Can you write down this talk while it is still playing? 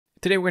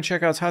Today we're going to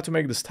check out how to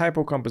make this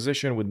typo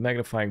composition with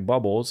magnifying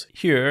bubbles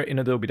here in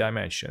Adobe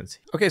Dimensions.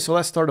 Okay, so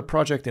let's start a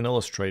project in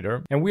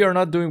Illustrator. And we are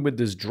not doing with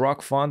this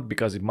Drog font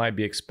because it might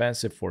be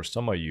expensive for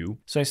some of you.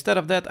 So instead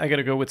of that, I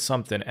gotta go with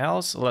something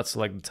else. Let's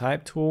select the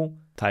type tool,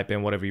 type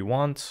in whatever you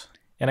want.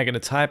 And I'm gonna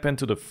type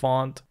into the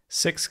font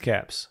 6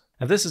 caps.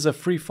 And this is a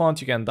free font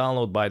you can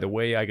download, by the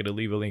way. I'm gonna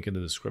leave a link in the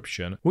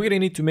description. We're gonna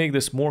need to make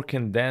this more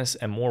condensed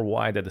and more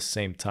wide at the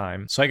same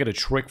time. So I got a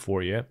trick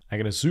for you. I'm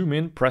gonna zoom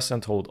in, press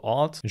and hold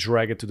Alt,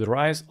 drag it to the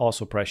right,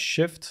 also press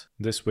Shift.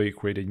 This way you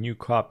create a new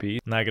copy.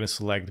 Now I'm gonna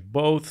select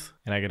both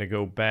and I'm gonna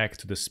go back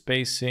to the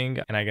spacing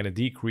and I'm gonna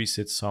decrease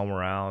it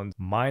somewhere around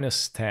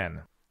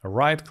 -10.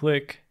 Right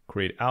click,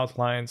 create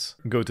outlines,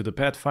 go to the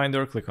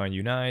Pathfinder, click on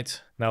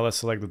Unite. Now let's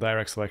select the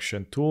direct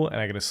selection tool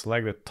and I'm gonna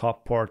select the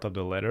top part of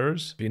the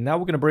letters. And now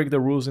we're gonna break the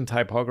rules in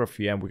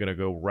typography and we're gonna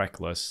go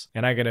reckless.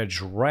 And I'm gonna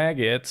drag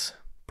it,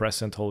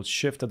 press and hold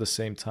Shift at the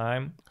same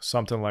time,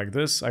 something like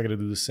this. I'm gonna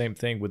do the same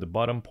thing with the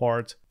bottom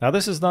part. Now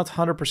this is not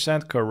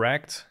 100%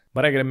 correct,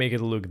 but I'm gonna make it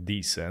look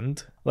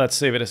decent. Let's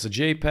save it as a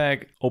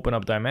JPEG, open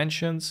up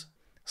Dimensions,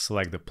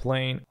 select the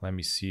plane. Let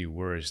me see,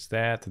 where is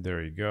that?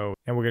 There you go.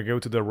 And we're gonna go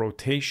to the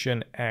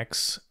rotation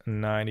X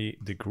 90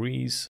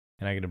 degrees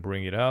and I'm gonna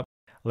bring it up.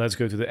 Let's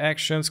go to the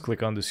actions,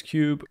 click on this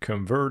cube,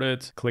 convert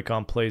it, click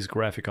on place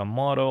graphic on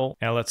model,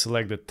 and let's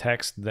select the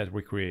text that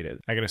we created.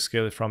 I'm gonna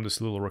scale it from this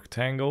little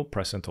rectangle,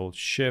 press and hold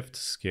Shift,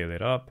 scale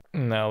it up.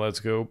 Now let's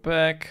go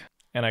back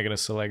and I'm gonna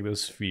select the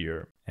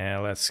sphere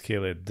and let's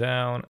scale it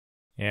down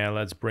and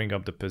let's bring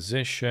up the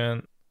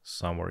position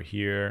somewhere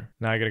here.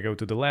 Now I gotta go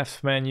to the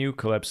left menu,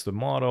 collapse the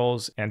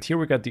models, and here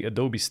we got the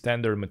Adobe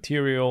standard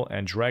material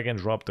and drag and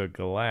drop the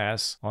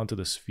glass onto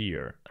the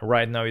sphere.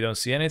 Right now you don't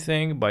see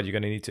anything, but you're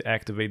gonna need to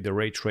activate the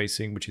ray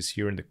tracing, which is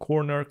here in the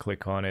corner.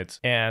 Click on it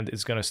and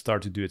it's gonna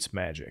start to do its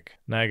magic.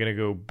 Now I'm gonna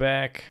go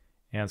back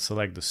and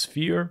select the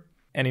sphere.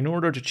 And in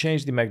order to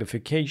change the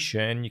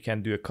magnification, you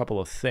can do a couple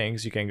of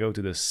things. You can go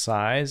to the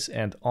size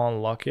and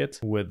unlock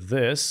it with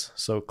this.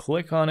 So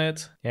click on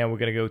it and we're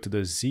gonna go to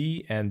the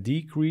Z and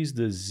decrease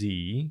the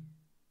Z.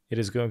 It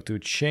is going to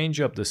change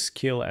up the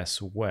scale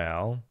as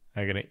well.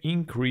 I'm gonna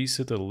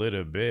increase it a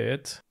little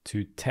bit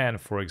to 10,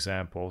 for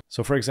example.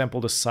 So for example,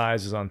 the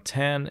size is on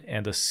 10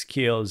 and the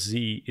scale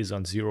Z is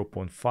on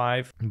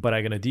 0.5, but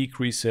I'm gonna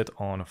decrease it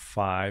on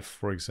 5,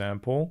 for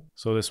example.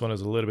 So this one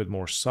is a little bit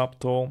more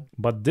subtle,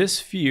 but this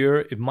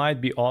sphere, it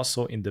might be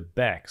also in the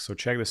back. So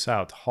check this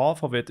out,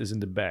 half of it is in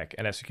the back.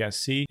 And as you can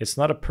see, it's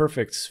not a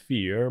perfect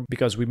sphere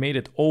because we made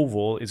it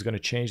oval. It's gonna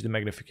change the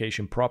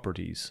magnification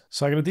properties.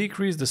 So I'm gonna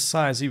decrease the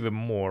size even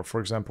more,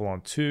 for example,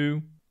 on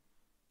 2.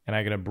 And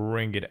I'm gonna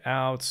bring it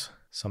out,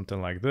 something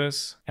like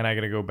this. And I'm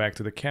gonna go back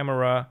to the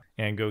camera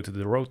and go to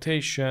the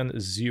rotation,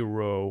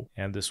 0.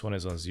 And this one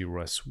is on 0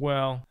 as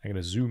well. I'm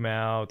gonna zoom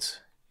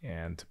out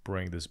and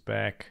bring this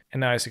back.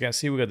 And now as you can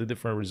see, we got the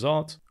different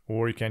result.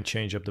 Or you can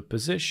change up the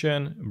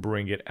position,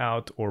 bring it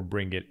out or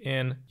bring it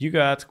in. You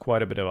got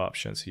quite a bit of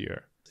options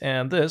here.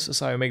 And this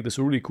is how I make this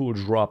really cool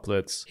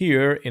droplets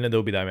here in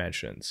Adobe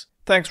Dimensions.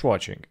 Thanks for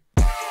watching.